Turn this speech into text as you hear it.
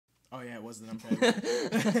Oh yeah, it was the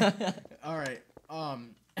numpad. All right.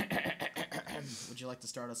 Would you like to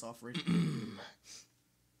start us off, Reid?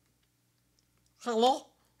 Hello.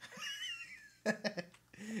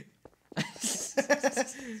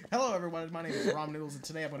 Hello, everyone. My name is Rom Noodles, and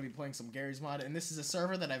today I'm going to be playing some Garry's Mod. And this is a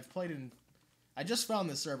server that I've played in. I just found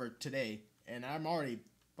this server today, and I'm already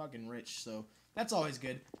fucking rich, so that's always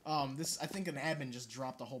good. I think an admin just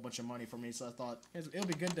dropped a whole bunch of money for me, so I thought it'll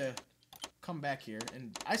be good to come back here.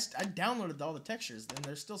 And I downloaded all the textures, and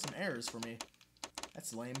there's still some errors for me.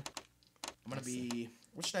 That's lame. I'm gonna be.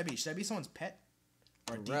 What should I be? Should I be someone's pet?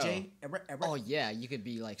 Or a DJ? Oh yeah, you could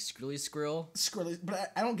be like Skrilly Skrill. Skrilly,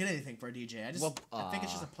 but I don't get anything for a DJ. I think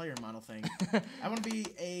it's just a player model thing. I want to be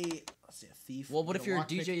a thief. Well, what if you're a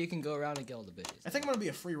DJ? You can go around and get all the bitches. I think I'm gonna be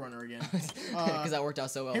a free runner again. Because that worked out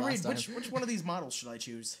so well. Hey last Reid, time. which one of these models should I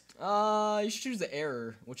choose? You should choose the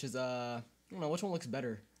error, which is I don't know which one looks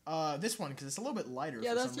better. This one because it's a little bit lighter.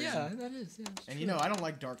 Yeah, for some reason. that is. Yeah, and you know I don't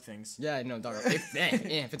like dark things. Yeah, no, dark.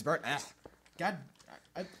 if it's burnt. God,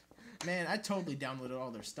 man, I totally downloaded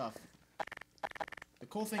all their stuff. The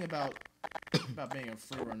cool thing about being a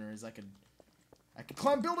free runner is I could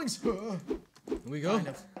climb buildings. Here we go. Kind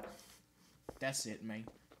of. That's it, man.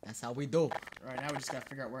 That's how we do. Alright, now we just gotta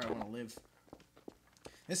figure out where I want to live.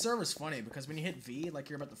 This server's funny because when you hit V, like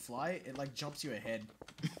you're about to fly, it like jumps you ahead.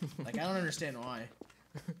 Like I don't understand why.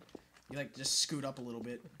 You like just scoot up a little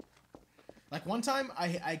bit. Like one time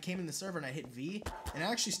I came in the server and I hit V and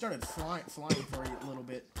I actually started flying for a little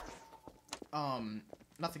bit.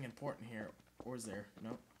 Nothing important here. Or is there?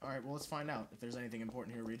 No. Alright, well let's find out if there's anything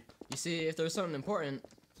important here, Reid. You see, if there's something important,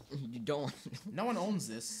 you don't. No one owns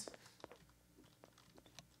this.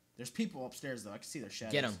 There's people upstairs though. I can see their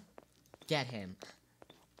shadows. Get him. Get him.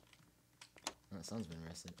 Oh, someone's been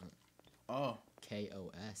arrested. Oh.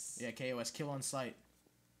 KOS. Yeah, KOS. Kill on sight.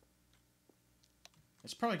 I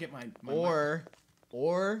should probably get my or.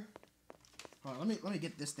 Hold on, let me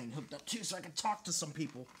get this thing hooked up too so I can talk to some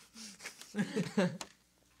people.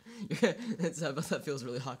 That feels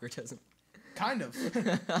really awkward, doesn't it? Kind of.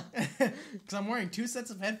 Because I'm wearing 2 sets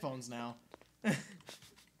of headphones now.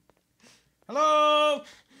 Hello?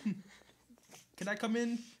 Can I come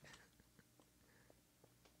in?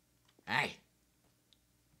 Hey.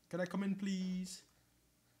 Can I come in, please?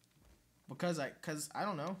 Because I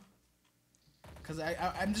don't know. Because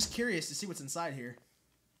I'm just curious to see what's inside here.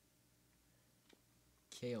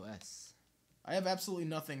 KOS. I have absolutely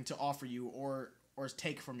nothing to offer you or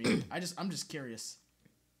take from you. I'm just curious.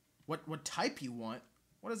 What type you want?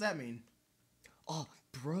 What does that mean? Oh,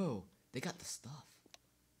 bro, they got the stuff.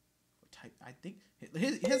 What type? I think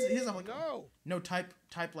his I'm like no type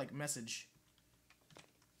like message.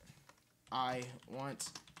 I want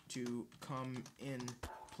to come in,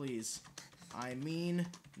 please. I mean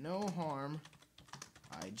no harm.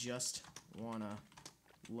 I just wanna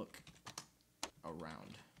look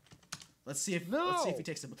around. Let's see if he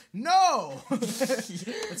takes the no. Let's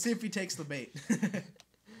see if he takes the bait.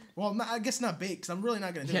 Well, I guess not bait because I'm really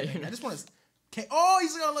not gonna do anything. I just want to. Oh,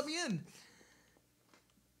 he's gonna let me in.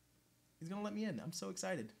 He's gonna let me in. I'm so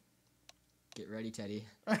excited. Get ready, Teddy.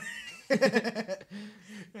 They're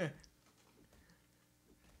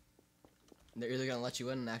either gonna let you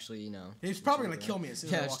in and actually, you know. He's probably gonna kill me as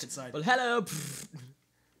soon as I walk inside. Well, hello.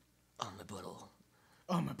 Oh my butthole.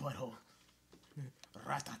 Oh my butthole.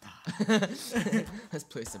 Ratata. Let's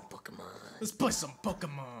play some Pokemon. Let's play some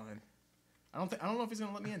Pokemon. I don't know if he's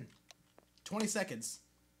gonna let me in. 20 seconds.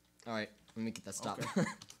 All right, let me get that stop.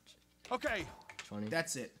 Okay. 20.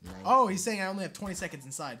 That's it. 19. Oh, he's saying I only have 20 seconds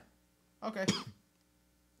inside. Okay.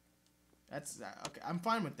 That's okay. I'm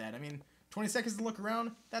fine with that. I mean, 20 seconds to look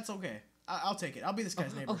around. That's okay. I'll take it. I'll be this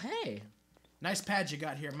guy's neighbor. Oh, hey. Nice pad you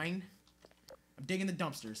got here, man. I'm digging the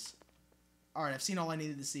dumpsters. All right, I've seen all I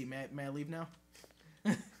needed to see. May I leave now?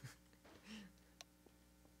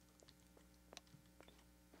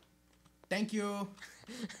 Thank you.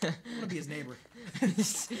 I'm gonna be his neighbor.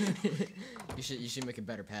 You should make a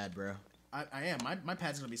better pad, bro. I am. My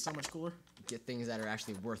pad's gonna be so much cooler. Get things that are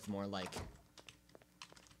actually worth more, like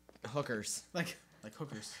hookers. Like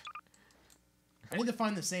hookers. I need to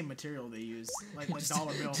find the same material they use, like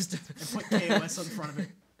dollar bill, and put KOS on the front of it.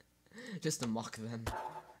 Just to mock them.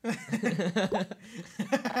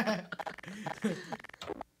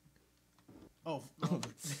 Oh.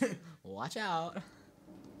 Watch out.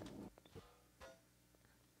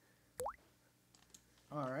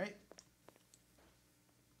 All right.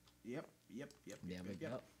 Yep. There we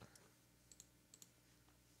go.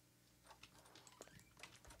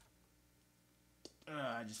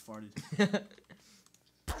 I just farted.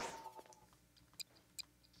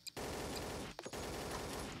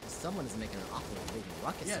 Someone is making an awful big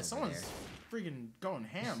ruckus Yeah, over someone's there. freaking going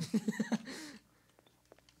ham.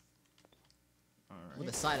 Alright. With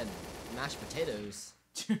a side of mashed potatoes.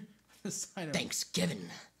 The sign of Thanksgiving.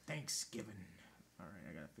 Thanksgiving. Alright,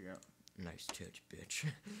 I gotta figure out. Nice touch, bitch.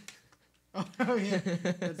 Oh yeah,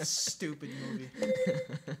 that stupid movie.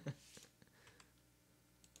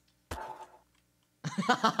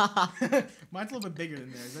 Mine's a little bit bigger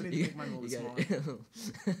than theirs. I need to make mine a little bit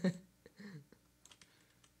smaller.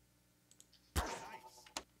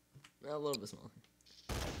 A little bit smaller.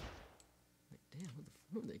 Like, damn,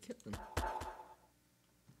 who are they killing?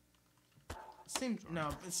 No,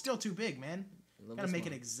 it's still too big, man. Gotta make it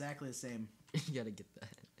smaller. exactly the same. You gotta get that.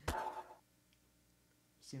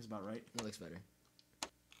 Seems about right. That looks better.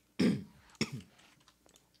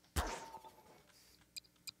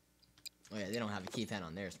 Oh yeah, they don't have a keypad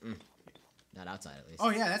on theirs. Not outside, at least. Oh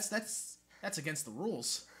yeah, that's against the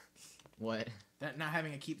rules. What? That not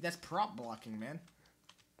having a key, that's prop blocking, man.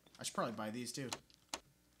 I should probably buy these too.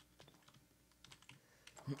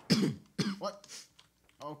 What?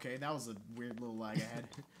 Okay, that was a weird little lag I had.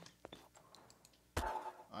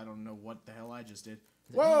 I don't know what the hell I just did.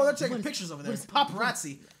 Whoa, they're taking pictures over there.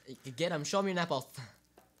 Paparazzi. Get them. Show me your nipple.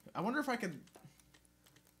 I wonder if I could.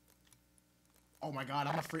 Oh my god,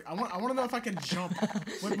 I'm a freak. I want to know if I can jump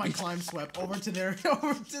with my climb swept over to their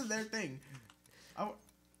thing.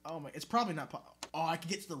 Oh my, it's probably not. Oh, I could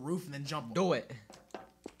get to the roof and then jump. Do it.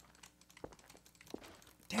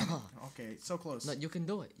 Damn it. Okay, so close. No, you can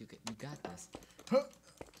do it. You got this. Huh.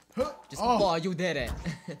 Huh. Just Oh. before you did it.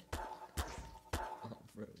 Oh,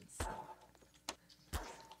 bro, it's so...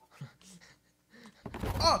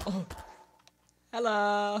 Oh. Oh.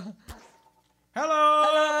 Hello. Hello.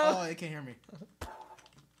 Hello. Oh, they can't hear me.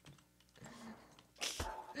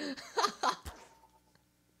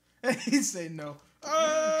 He's saying no.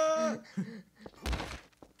 I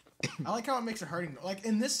like how it makes it hurting. Like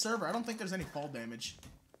in this server, I don't think there's any fall damage.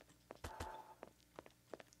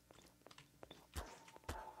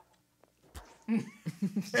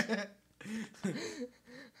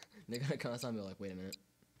 They're gonna come outside and be like, wait a minute.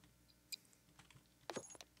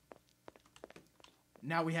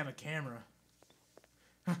 Now we have a camera.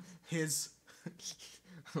 His.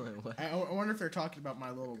 Wait, what? I wonder if they're talking about my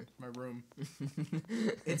room.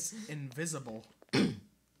 It's invisible.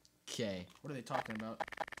 Okay. What are they talking about?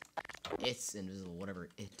 It's invisible, whatever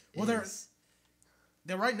it Well, is.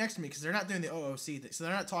 they're right next to me because they're not doing the OOC thing, so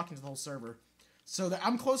they're not talking to the whole server. So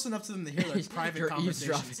I'm close enough to them to hear their private You're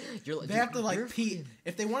conversations. eavesdropping. They have to like you're P.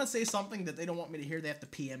 If they want to say something that they don't want me to hear, they have to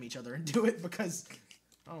PM each other and do it because.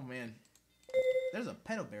 Oh man, there's a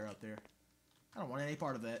pedo bear out there. I don't want any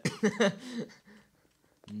part of that.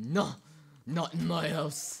 No, not in my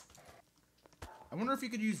house. I wonder if you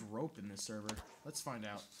could use rope in this server. Let's find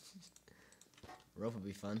out. Rope would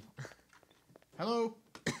be fun. Hello.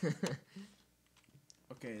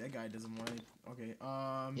 Okay, that guy doesn't want any. Okay,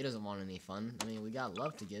 He doesn't want any fun. I mean, we got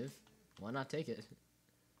love to give. Why not take it?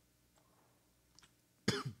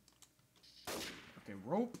 Okay,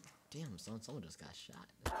 rope. Damn, someone just got shot.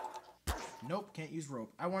 Nope, can't use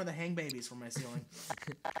rope. I wanted to hang babies from my ceiling.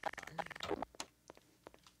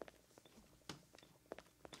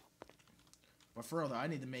 But for real though, I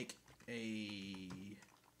need to make a.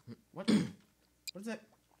 What? What is that?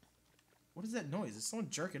 What is that noise? Is someone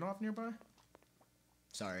jerking off nearby?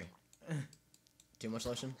 Sorry. Too much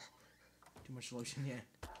lotion? Too much lotion,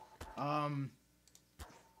 yeah.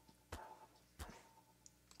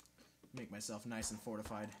 Make myself nice and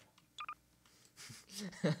fortified.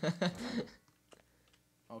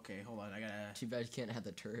 Okay, hold on. I gotta. Too bad you can't have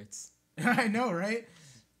the turrets. I know, right?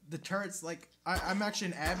 The turrets, like, I'm actually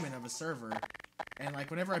an admin of a server, and like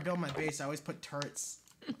whenever I build my base, I always put turrets.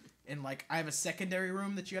 And like, I have a secondary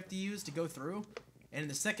room that you have to use to go through, and in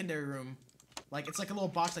the secondary room, like, it's like a little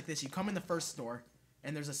box like this. You come in the first door,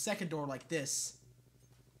 and there's a second door like this,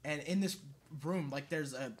 and in this room, like,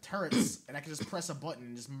 there's turrets, and I can just press a button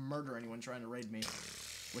and just murder anyone trying to raid me,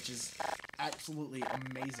 which is absolutely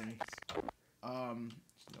amazing.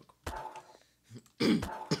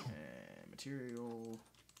 Material.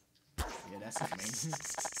 Yeah, that's the main.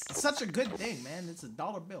 It's such a good thing, man. It's a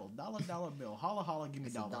dollar bill. Dollar bill. Holla holla, give me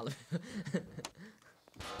It's a dollar. dollar.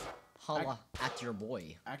 Holla at your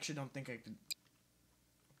boy. I actually don't think I could.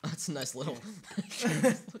 That's a nice little.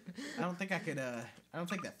 I don't think I could. I don't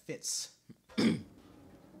think that fits. I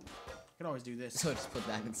could always do this. So just put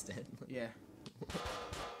that instead. Yeah.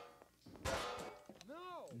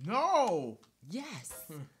 No. Yes.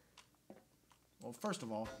 Well, first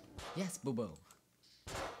of all, Yes, Boo-Boo.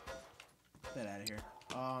 get that out of here.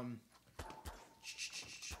 I'm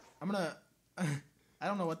gonna. I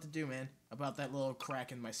don't know what to do, man, about that little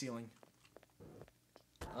crack in my ceiling.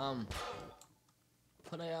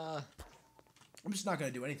 Put a, I'm just not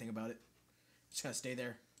gonna do anything about it. Just gonna stay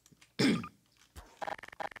there.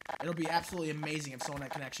 It'll be absolutely amazing if someone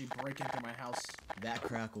can actually break into my house. That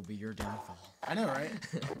crack will be your downfall. I know, right?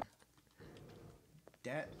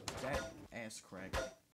 that ass crack.